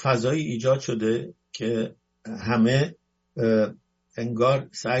الان یک فضایی ایجاد شده که همه انگار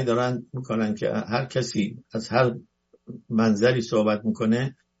سعی دارن میکنن که هر کسی از هر منظری صحبت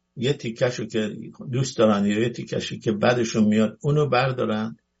میکنه یه تیکشو که دوست دارن یا یه تیکشو که بعدشون میاد اونو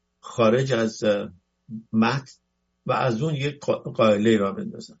بردارن خارج از متن و از اون یک قائله را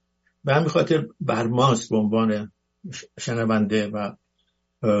بندازن. به همین خاطر بر ماست به عنوان شنونده و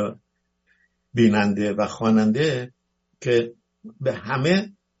بیننده و خواننده که به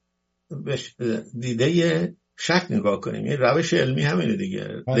همه دیده شک نگاه کنیم. این روش علمی همینه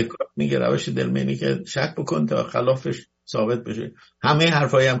دیگه. دکتر میگه روش علمی اینه که شک بکن تا خلافش ثابت بشه. همه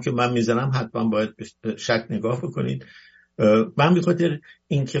حرفایی هم که من میزنم حتما باید شک نگاه بکنید. من به خاطر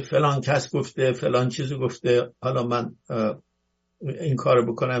اینکه فلان کس گفته فلان چیزو گفته حالا من این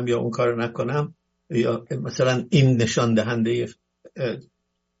کارو بکنم یا اون کارو نکنم، یا مثلا این نشان دهنده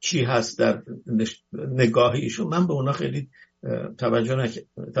چی هست در نگاه ایشون، من به اونا خیلی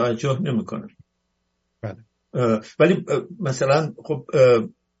توجه نمیکنم. ولی مثلا خب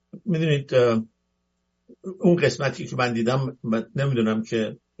میدونید اون قسمتی که من دیدم نمیدونم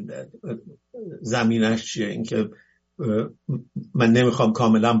که زمینش چیه، اینکه من نمیخوام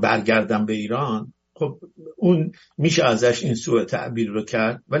کاملا برگردم به ایران. خب اون میشه ازش این سوء تعبیر رو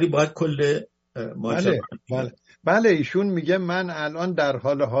کرد، ولی باید کل بله ایشون میگه من الان در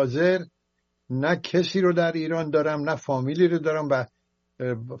حال حاضر نه کسی رو در ایران دارم نه فامیلی رو دارم و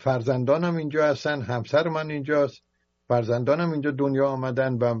فرزندانم اینجا هستن، همسر من اینجاست، فرزندانم اینجا دنیا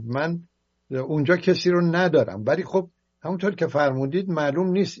آمدن و من اونجا کسی رو ندارم. ولی خب همونطور که فرمودید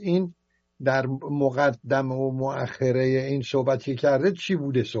معلوم نیست این در مقدمه و مؤخره این صحبتی کرده چی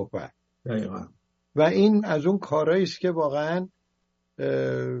بوده صحبت. و این از اون کارهایی است که واقعا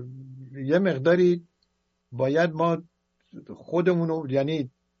یه مقداری باید ما خودمونو، یعنی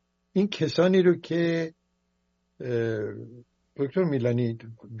این کسانی رو که دکتر میلانی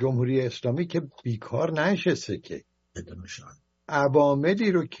جمهوری اسلامی که بیکار نشسته، که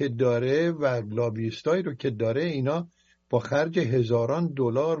عواملی رو که داره و لابیستایی رو که داره، اینا با خرج هزاران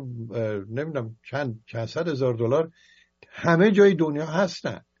دلار، نمیدونم چند صد هزار دلار همه جای دنیا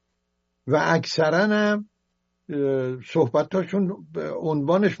هستن و اکثرا هم صحبتاشون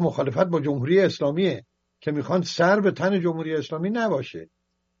عنوانش مخالفت با جمهوری اسلامیه که میخوان سر به تن جمهوری اسلامی نباشه.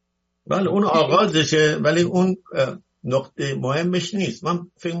 بله اون آغازشه، ولی اون نقطه مهمش نیست. من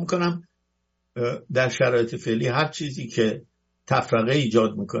فکر میکنم در شرایط فعلی هر چیزی که تفرقه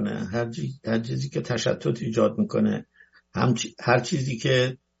ایجاد میکنه، هر چیزی که تشتت ایجاد میکنه، هر چیزی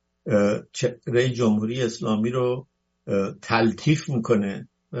که چهره جمهوری اسلامی رو تلطیف میکنه،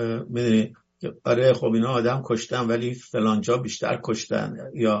 میدونی آره خب اینا آدم کشتن ولی فلانجا بیشتر کشتن،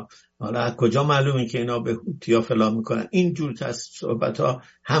 یا حالا از کجا معلومه که اینا به هوتیا فلان میکنن، این جور صحبت ها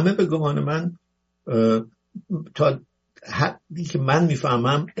همه به گمان من تا حدی که من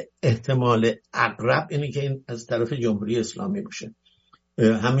میفهمم احتمال اقرب اینه که این از طرف جمهوری اسلامی باشه،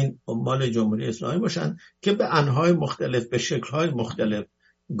 همین مال جمهوری اسلامی باشن که به انواع مختلف، به شکل‌های مختلف،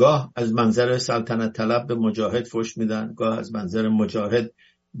 گاه از منظر سلطنت طلب به مجاهد فحش میدن، گاه از منظر مجاهد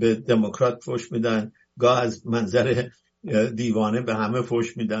به دموکرات فحش میدن، گاه از منظر دیوانه به همه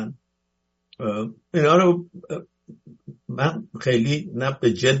فحش میدن. اینا رو من خیلی نه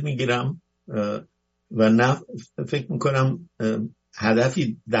به جد میگیرم و نه فکر میکنم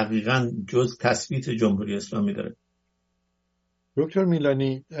هدفی دقیقاً جز تثبیت جمهوری اسلامی داره. دکتر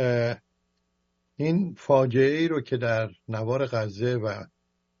میلانی، این فاجعه ای رو که در نوار غزه و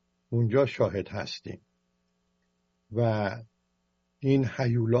اونجا شاهد هستیم و این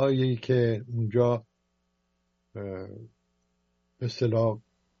هیولایی که اونجا به اصطلاح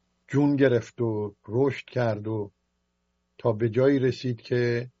جون گرفت و رشد کرد و تا به جایی رسید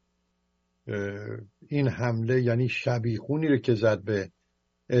که این حمله، یعنی شبیخونی رو که زد به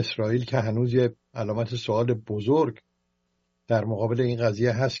اسرائیل، که هنوز یه علامت سوال بزرگ در مقابل این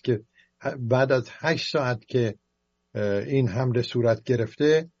قضیه هست که بعد از 8 ساعت که این حمله صورت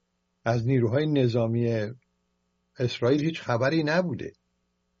گرفته از نیروهای نظامی اسرائیل هیچ خبری نبوده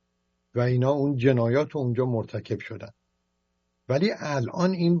و اینا اون جنایات اونجا مرتکب شدن. ولی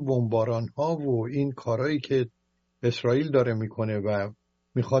الان این بمباران ها و این کارهایی که اسرائیل داره میکنه و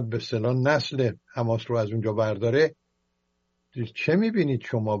میخواد به اصطلاح نسل حماس رو از اونجا برداره، چه میبینید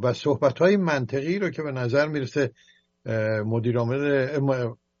شما و صحبت‌های منطقی رو که به نظر میرسه مدیر عامل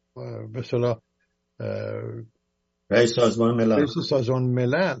به اصطلاح رئیس سازمان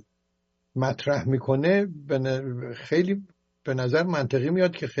ملل مطرح میکنه خیلی به نظر منطقی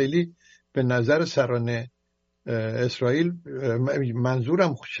میاد که خیلی به نظر سران اسرائیل،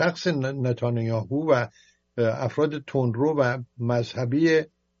 منظورم شخص نتانیاهو و افراد تندرو و مذهبی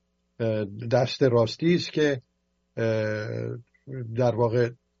دست راستی است که در واقع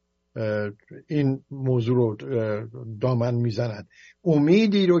این موضوع رو دامن میزنند.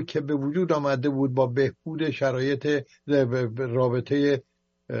 امیدی رو که به وجود آمده بود با بهبود شرایط رابطه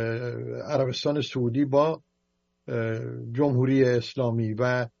عربستان سعودی با جمهوری اسلامی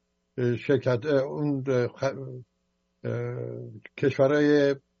و شرکت اون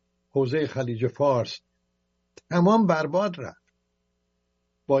کشورهای حوزه خلیج فارس تمام برباد رفت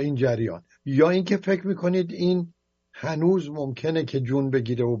با این جریان، یا اینکه فکر میکنید این هنوز ممکنه که جون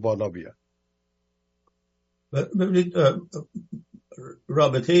بگیره و بالا بیاد؟ ببینید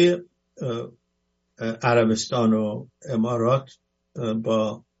رابطه عربستان و امارات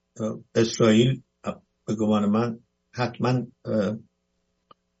با اسرائیل به گمان من حتما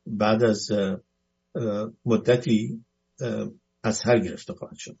بعد از مدتی از سر گرفته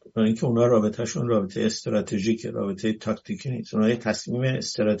خواهد شد، برای اینکه اونا رابطهشون رابطه استراتژیک، رابطه تاکتیکی نیست. اونا یه تصمیم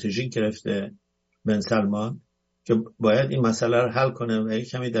استراتژیک گرفته بن سلمان که باید این مسئله رو حل کنه و یک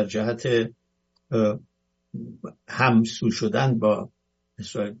کمی در جهت همسو شدن با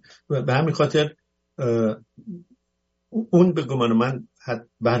اسرائیل. به همین خاطر اون به گمان من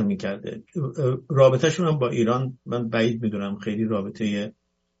برمیگرده. رابطهشون هم با ایران من بعید میدونم خیلی رابطه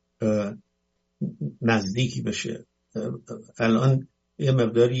نزدیکی بشه. الان یه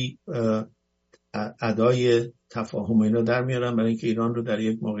مقداری ادای تفاهم اینا در میارن برای اینکه ایران رو در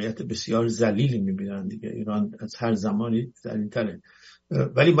یک موقعیت بسیار ذلیلی میبینن دیگه. ایران از هر زمانی ذلیل‌تره،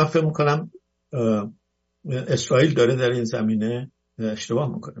 ولی من فکر میکنم اسرائیل داره در این زمینه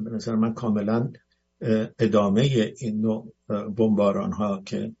اشتباه میکنه. به نظر من کاملا ادامه این نوع بمباران ها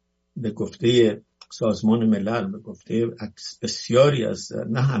که به گفته سازمان ملل، به گفته بسیاری از،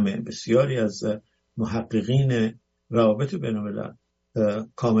 نه همه، بسیاری از محققین روابط بین الملل،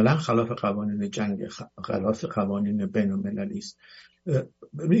 کاملا خلاف قوانین جنگ، خلاف قوانین بین المللی است.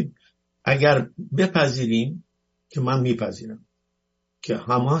 ببینید اگر بپذیریم که من میپذیرم که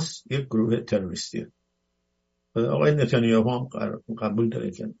حماس یک گروه تروریستیه، آقای نتانیاهو هم قبول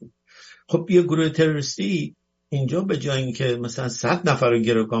داره که خب یه گروه تروریستی اینجا به جای اینکه مثلا 100 نفر رو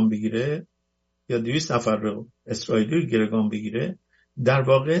گروگان بگیره یا 200 نفر رو اسرائیلی رو گروگان بگیره، در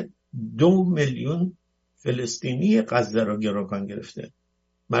واقع 2 میلیون فلسطینی غزه رو گروگان گرفته.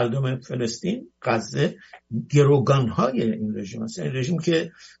 مردم فلسطین غزه گروگان‌های این رژیم هست. این رژیم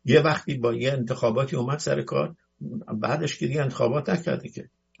که یه وقتی با یه انتخاباتی اومد سر کار، بعدش که دیگه انتخابات نکرده، که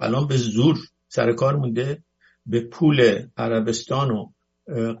الان به زور سر کار مونده، به پول عربستان و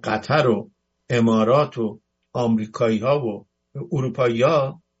قطر و امارات و آمریکایی ها و اروپایی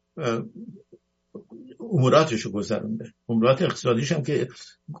ها اموراتشو گذرونده. امورات اقتصادیش هم که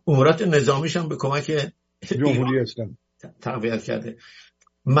امورات نظامیش هم به کمک جمهوری اسلامی تقویت کرده.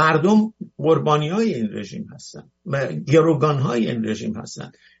 مردم قربانی های این رژیم هستن، گروگان های این رژیم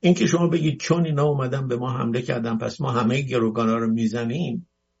هستن. این که شما بگید چون اینا اومدن به ما حمله کردن پس ما همه گروگان ها رو میزنیم،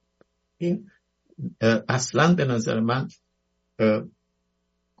 این اصلا به نظر من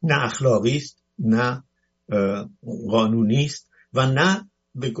نه اخلاقی است، نه قانونی است و نه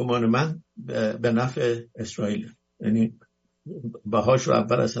به گمان من به نفع اسرائیل. یعنی بهاش رو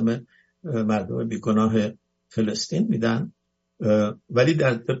اول از همه مردم بیگناه فلسطین میدن، ولی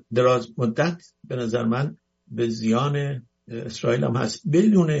در دراز مدت به نظر من به زیان اسرائیل هم هست.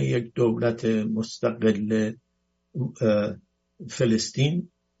 بدون یک دولت مستقل فلسطین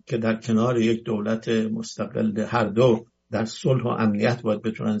که در کنار یک دولت مستقل هر دو در صلح و امنیت باید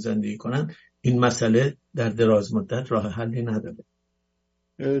بتونن زندگی کنن، این مسئله در دراز مدت راه حلی نداره.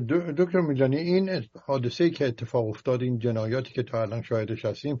 دکتر میلانی، این حادثه‌ای که اتفاق افتاد، این جنایاتی که تا الان شاهدش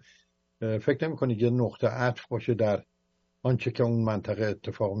هستیم، فکر نمی‌کنید یه نقطه عطف باشه در آنچه که اون منطقه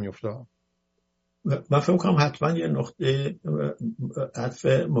اتفاق می‌افتاد؟ من فکر می‌کنم حتما یه نقطه عطف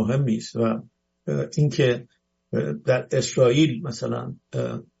مهمی است و اینکه در اسرائیل مثلا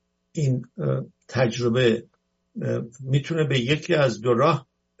این تجربه میتونه به یکی از دو راه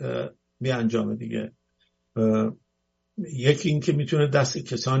بیانجامه دیگه. یکی این که میتونه دست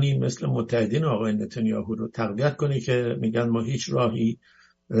کسانی مثل متحدین آقای نتانیاهو رو تقویت کنه که میگن ما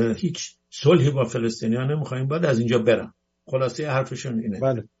هیچ صلحی با فلسطینیان نمیخوایم، باید از اینجا برن. خلاصه حرفشون اینه.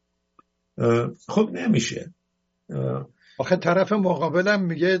 بله. خب نمیشه. آخه طرف مقابلم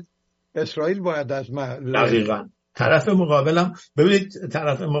میگه اسرائیل باید از دقیقاً طرف مقابلم، ببینید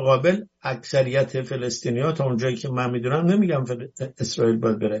طرف مقابل اکثریت فلسطینی‌ها تا اونجایی که من میدونم نمیگم اسرائیل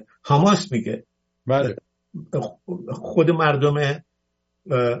باید بره، حماس میگه. بله. خود مردم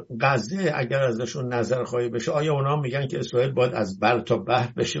غزه اگر ازشون نظر خواهی بشه، آیا اونا میگن که اسرائیل باید از بر تا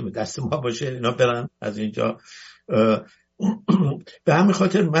بحر بشه، به دست ما باشه، اینا برن از اینجا؟ به همین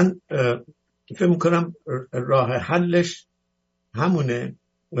خاطر من فکر میکنم راه حلش همونه.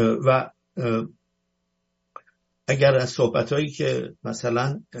 و اگر از صحبتایی که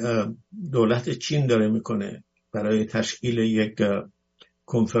مثلا دولت چین داره میکنه برای تشکیل یک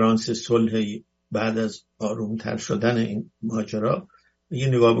کنفرانس صلح بعد از آرومتر شدن این ماجرا یه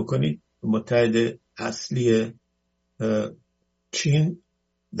نگاه بکنید، متحد اصلی چین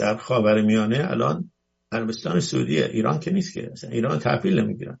در خاورمیانه الان عربستان سعودیه، ایران که نیست که، اصلا ایران تحویل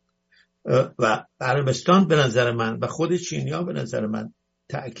نمیگیرن. و عربستان به نظر من و خود چینی‌ها به نظر من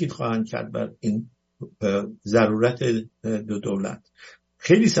تأکید خواهند کرد بر این ضرورت دو دولت.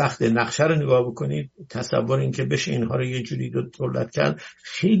 خیلی سخته، نقشه رو نگاه بکنید، تصور این که بشه اینها رو یه جوری دو دولت کرد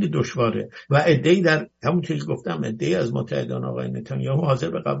خیلی دشواره. و عده‌ای در همون چیز گفتم، عده‌ای از متحدان آقای نتانیاهو حاضر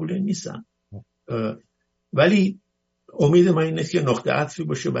به قبول نیستن. ولی امید من اینه که نقطه عطفی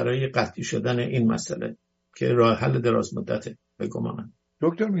باشه برای قطعی شدن این مسئله که راه حل دراز مدته به گمانم.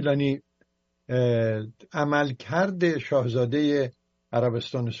 دکتر میلانی، عملکرد شاهزاده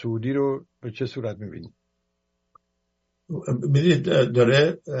عربستان سعودی رو به چه صورت می‌بینید؟ می‌دونید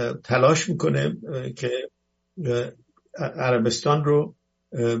داره تلاش میکنه که عربستان رو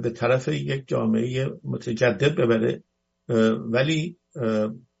به طرف یک جامعه متجدد ببره، ولی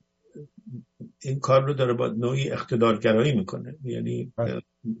این کار رو داره با نوعی اقتدارگرایی میکنه، یعنی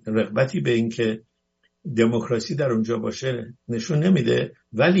رغبتی به این که دموکراسی در اونجا باشه نشون نمیده،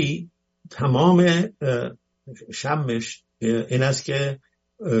 ولی تمام شمش این است که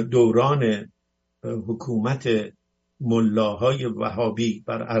دوران حکومت ملاهای وهابی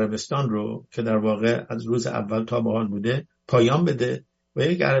بر عربستان رو که در واقع از روز اول تا به حال بوده پایان بده و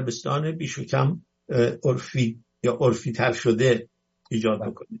یک عربستان بیش و کم عرفی یا عرفی تر شده ایجاد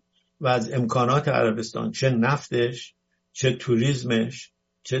بکنه و از امکانات عربستان، چه نفتش، چه توریسمش،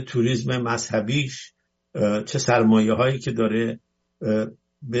 چه توریسم مذهبیش، چه سرمایه هایی که داره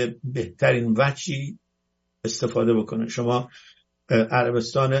به بهترین وجهی استفاده بکنه. شما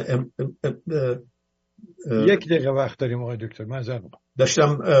عربستان یک دقیقه وقت داریم آقای دکتر، معذرت میخوام.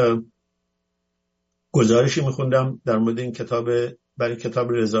 داشتم گزارشی میخوندم در مورد این کتاب، برای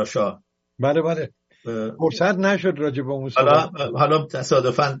کتاب رضا شاه. بله فرصت نشد راجع به اون حالا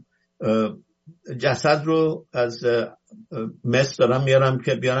تصادفاً جسد رو از مصر دارم میارم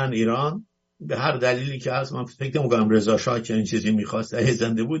که بیارن ایران، به هر دلیلی که هست. من فکر نمی‌کنم رضا شاه چنین چیزی می‌خواست، اگه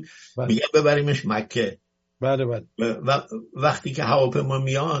زنده بود میگه ببریمش مکه. بله. و وقتی که هواپیما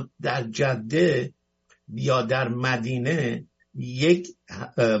میاد در جده یا در مدینه، یک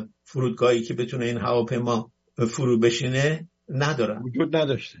فرودگاهی که بتونه این هواپیما فرو بشینه ندارن، وجود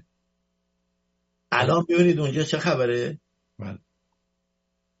نداشته. الان میبینید اونجا چه خبره؟ بله.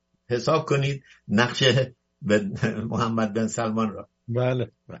 حساب کنید نقش محمد بن سلمان را.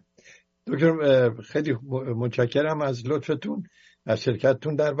 بله. دکتر خیلی متشکرم از لطفتون، از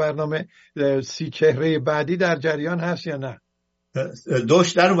شرکتتون در برنامه. 30 چهره بعدی در جریان هست یا نه؟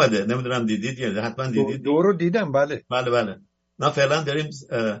 داشت در اومده، نمیدونم دیدید یا حتما دیدید. دو رو دیدم. بله. ما فعلا داریم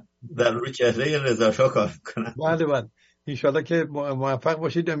در روی چهره رضا شاه کار میکنم. بله. انشالله که موفق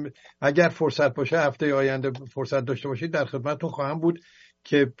باشید. اگر فرصت باشه هفته آینده فرصت داشته باشید در خدمتتون خواهم بود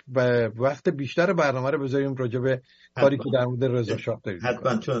که وقت بیشتر برنامه رو بذاریم راجع به کاری که در مورد رضا شاه دارید.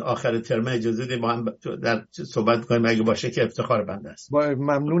 حتما، چون آخر ترم اجازه بدید ما هم در صحبت کنیم، اگه باشه که افتخار بنده است.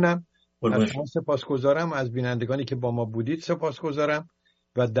 ممنونم. از شما سپاسگزارم، از بینندگانی که با ما بودید سپاسگزارم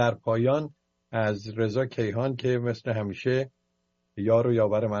و در پایان از رضا کیهان که مثل همیشه یار و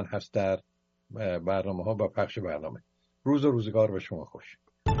یاور من هست در برنامه ها و پخش برنامه. روز و روزگار به شما خوش.